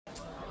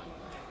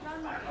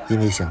因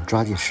为想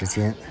抓紧时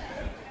间，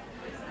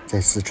在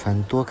四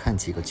川多看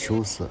几个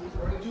秋色。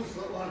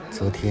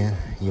昨天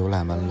游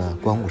览完了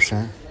光雾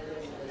山，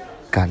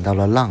赶到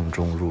了阆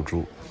中入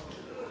住，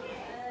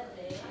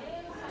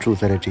住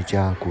在了这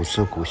家古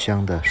色古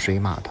香的水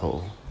码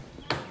头。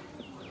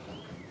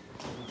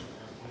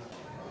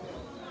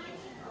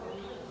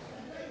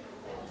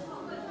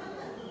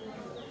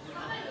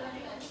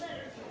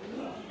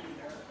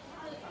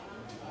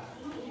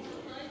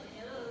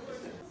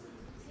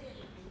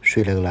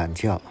睡了个懒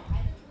觉，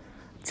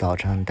早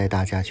上带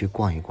大家去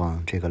逛一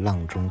逛这个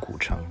阆中古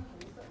城。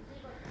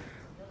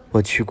我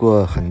去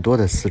过很多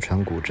的四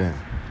川古镇，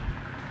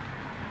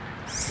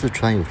四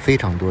川有非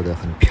常多的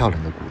很漂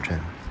亮的古镇，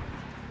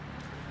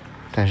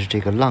但是这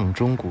个阆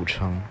中古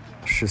城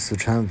是四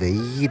川唯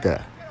一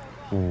的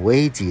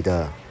5A级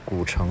的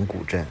古城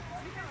古镇。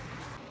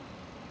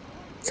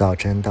早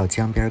晨到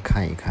江边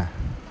看一看，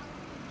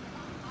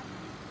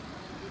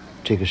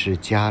这个是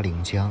嘉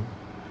陵江。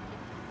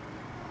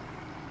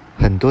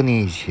很多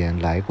年以前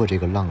来过这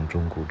个阆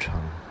中古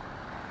城，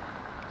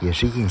也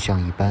是印象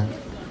一般，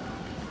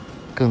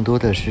更多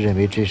的是认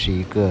为这是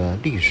一个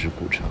历史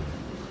古城，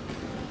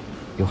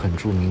有很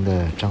著名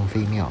的张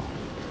飞庙，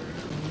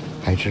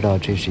还知道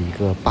这是一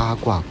个八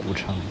卦古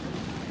城。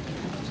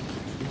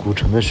古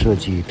城的设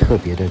计特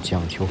别的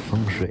讲究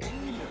风水，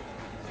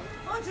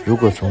如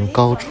果从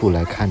高处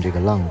来看这个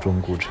阆中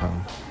古城，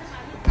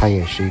它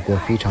也是一个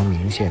非常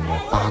明显的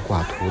八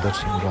卦图的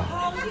形状。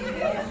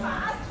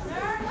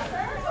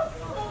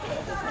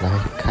来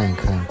看一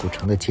看古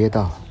城的街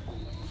道，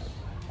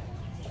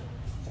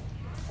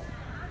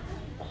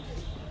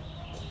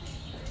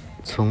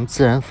从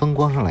自然风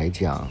光上来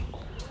讲，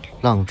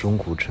阆中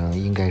古城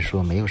应该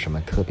说没有什么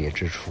特别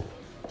之处。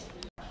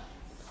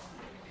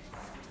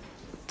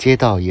街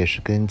道也是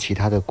跟其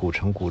他的古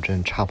城古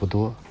镇差不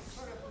多，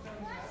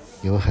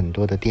有很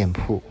多的店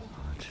铺。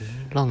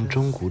阆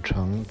中古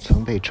城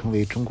曾被称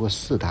为中国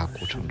4大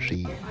古城之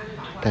一，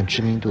但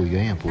知名度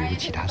远远不如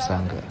其他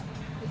3个。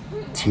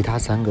其他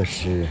3个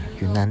是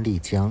云南丽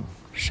江、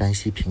山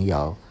西平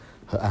遥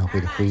和安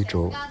徽的徽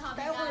州。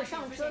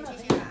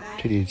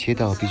这里的街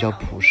道比较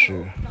朴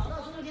实，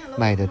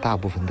卖的大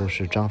部分都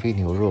是张飞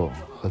牛肉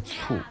和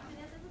醋，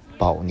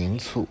保宁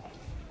醋。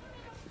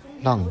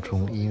阆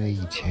中因为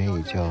以前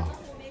也叫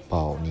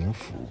保宁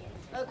府。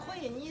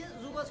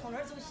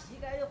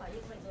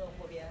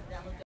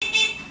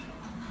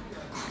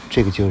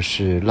这个就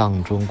是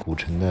阆中古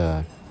城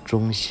的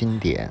中心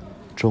点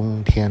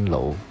中天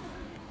楼。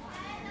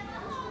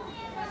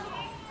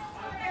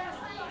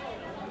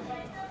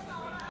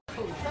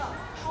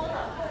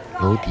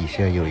楼底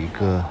下有一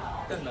个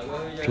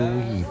周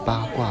易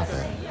八卦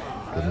的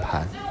轮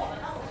盘。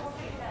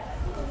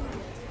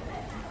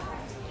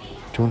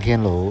中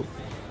天楼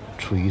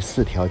处于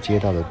4条街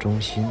道的中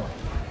心，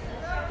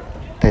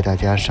带大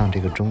家上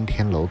这个中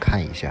天楼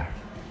看一下。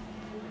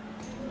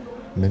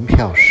门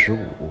票15。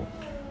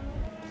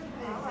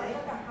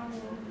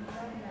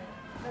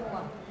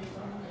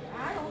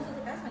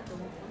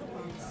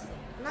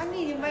那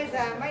你买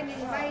噻，买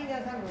一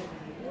点噻。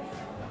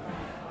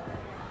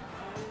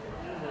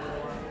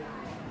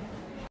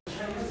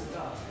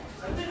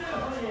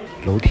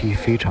楼梯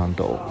非常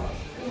陡，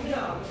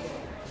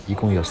一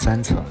共有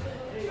3层。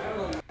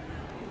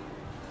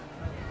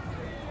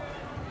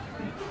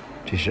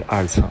这是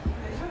2层，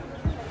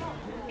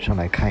上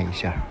来看一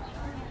下。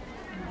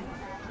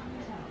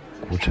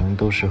古城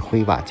都是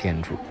灰瓦建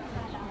筑。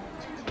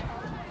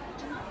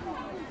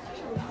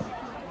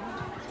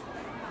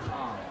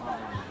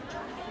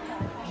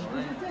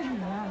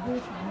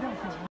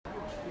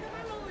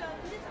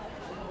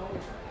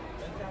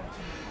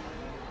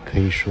可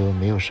以说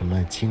没有什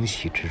么惊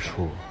喜之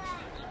处，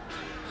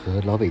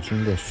和老北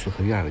京的四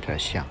合院有点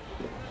像。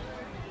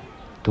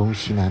东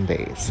西南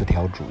北4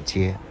条主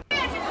街。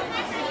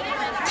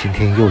今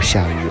天又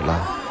下雨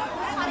了。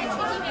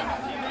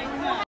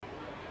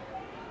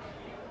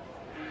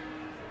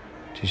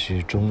这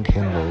是中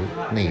天楼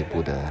内部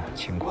的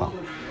情况。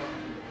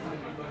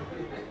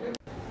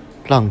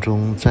阆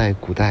中在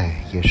古代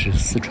也是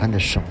四川的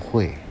省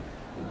会。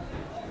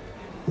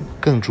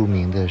更著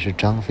名的是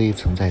张飞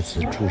曾在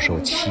此驻守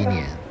7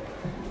年。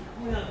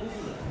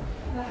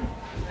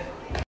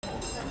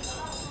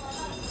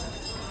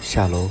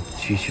下楼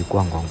继续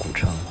逛逛古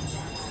城。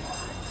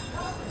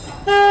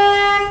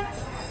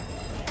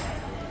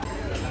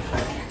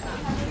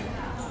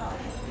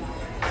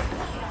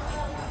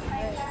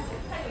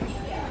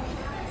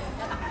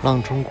阆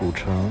中古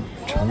城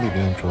里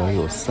面主要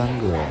有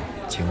3个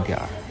景点，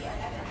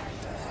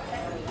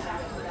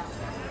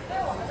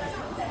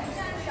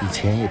以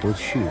前也都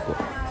去过。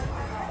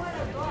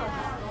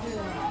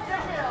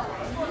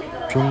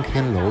中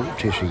天楼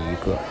这是一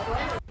个，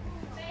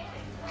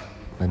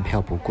门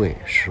票不贵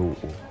，15，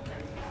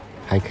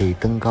还可以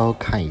登高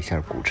看一下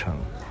古城。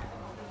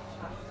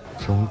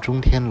从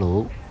中天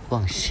楼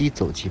往西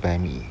走几百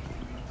米，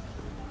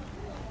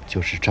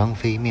就是张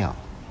飞庙。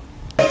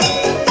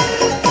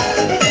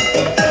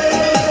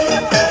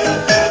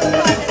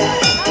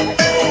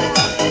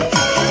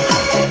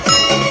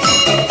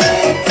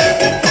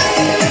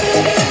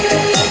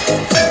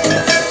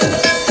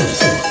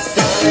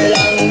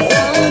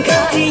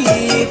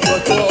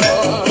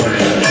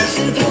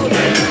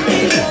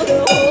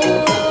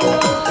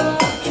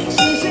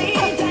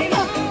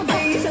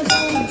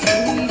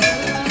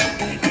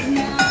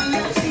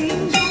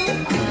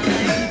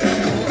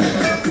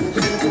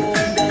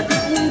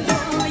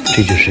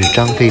这就是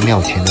张飞庙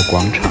前的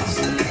广场。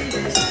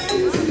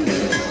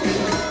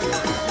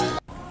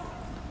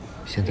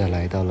现在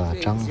来到了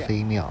张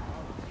飞庙。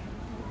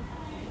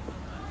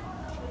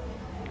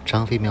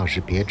张飞庙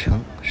是别称，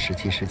实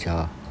际是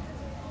叫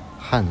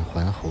汉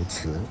桓侯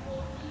祠。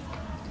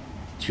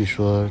据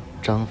说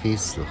张飞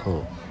死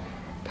后，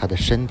他的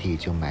身体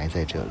就埋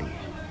在这里。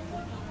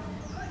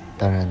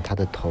当然，他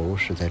的头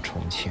是在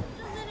重庆。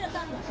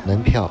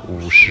门票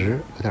50，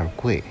有点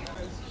贵。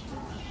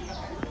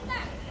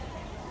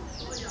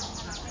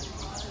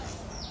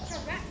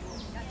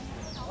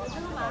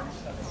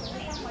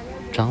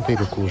张飞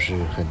的故事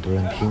很多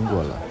人听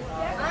过了，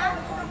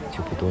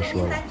就不多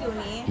说了。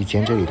以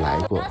前这里来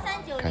过，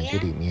感觉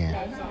里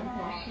面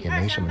也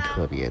没什么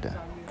特别的。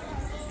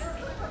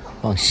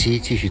往西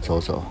继续走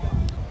走，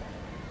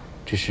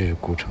这是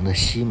古城的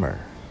西门，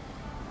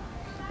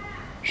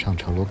上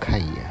城楼看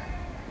一眼。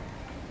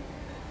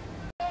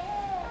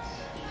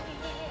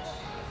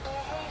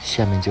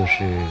下面就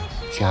是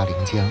嘉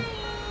陵江。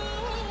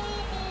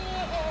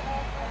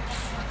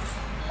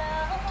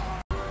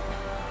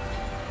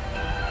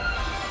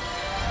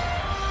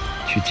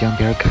去江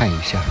边看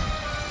一下。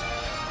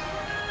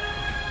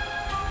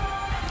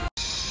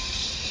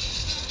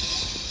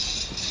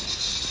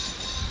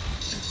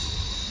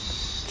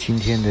今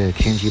天的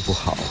天气不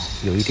好，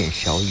有一点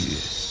小雨，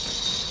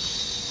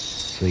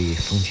所以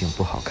风景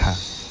不好看。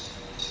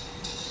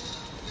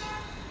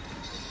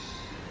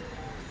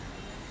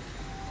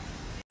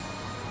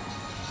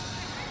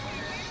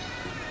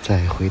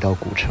再回到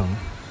古城，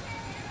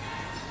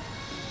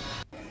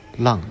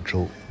阆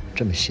州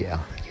这么写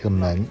啊，一个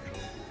门，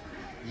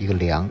一个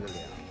梁。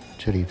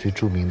这里最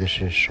著名的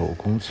是手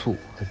工醋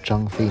和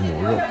张飞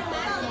牛肉。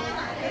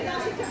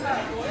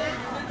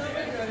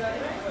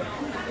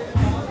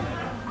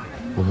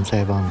我们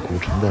再往古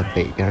城的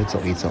北边走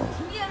一走。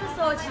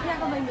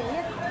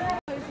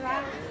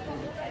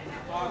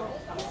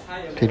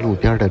这路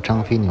边的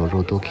张飞牛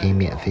肉都可以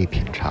免费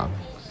品尝，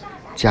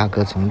价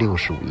格从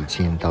65一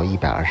斤到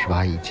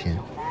128一斤。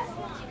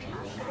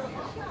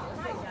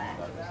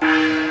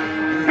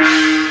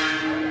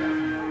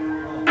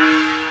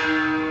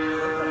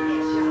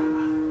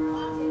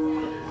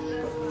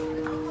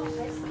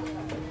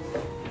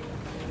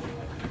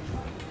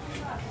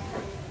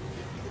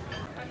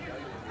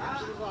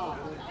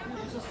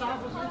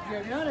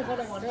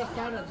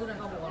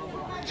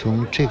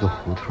从这个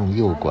胡同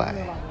右拐，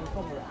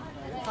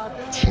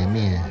前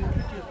面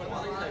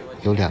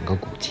有2个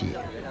古迹。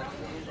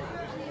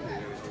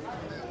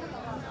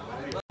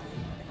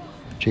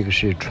这个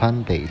是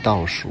川北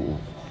道署，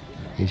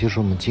也就是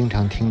我们经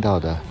常听到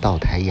的道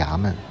台衙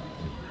门，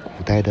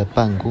古代的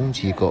办公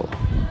机构。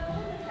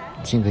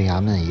进个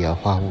衙门也要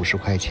花50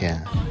块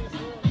钱。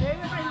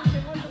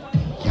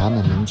衙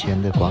门门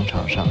前的广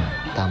场上，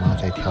大妈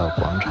在跳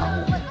广场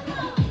舞。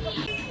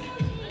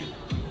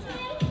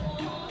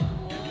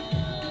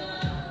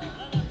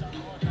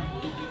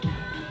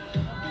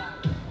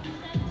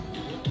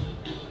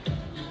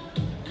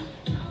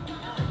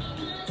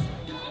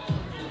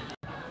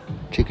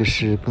这个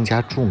是更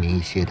加著名一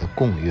些的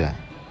贡院，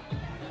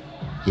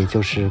也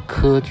就是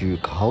科举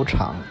考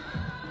场。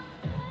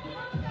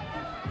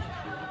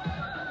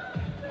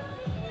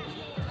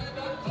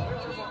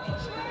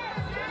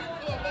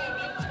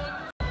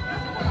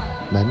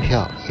门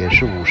票也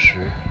是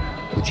50，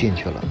不进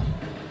去了，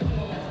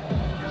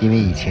因为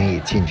以前也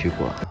进去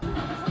过。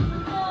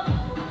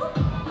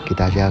给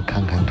大家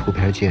看看图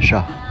片介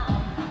绍。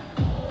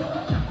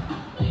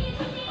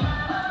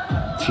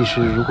其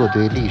实如果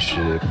对历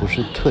史不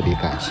是特别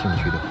感兴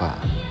趣的话，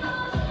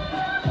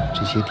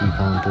这些地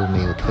方都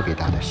没有特别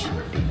大的吸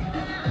引力。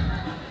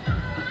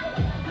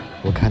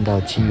我看到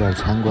进院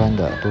参观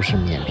的都是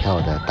免票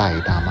的大爷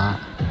大妈，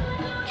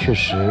确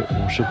实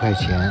50块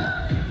钱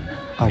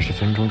20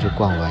分钟就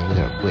逛完，有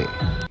点贵。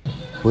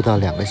不到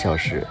2个小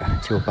时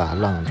就把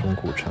阆中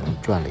古城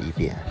转了一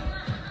遍。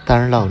当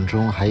然阆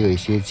中还有一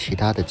些其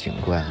他的景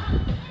观，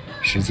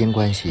时间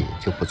关系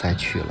就不再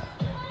去了。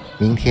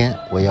明天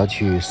我要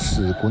去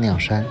4姑娘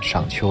山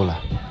赏秋了，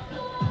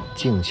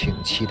敬请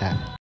期待。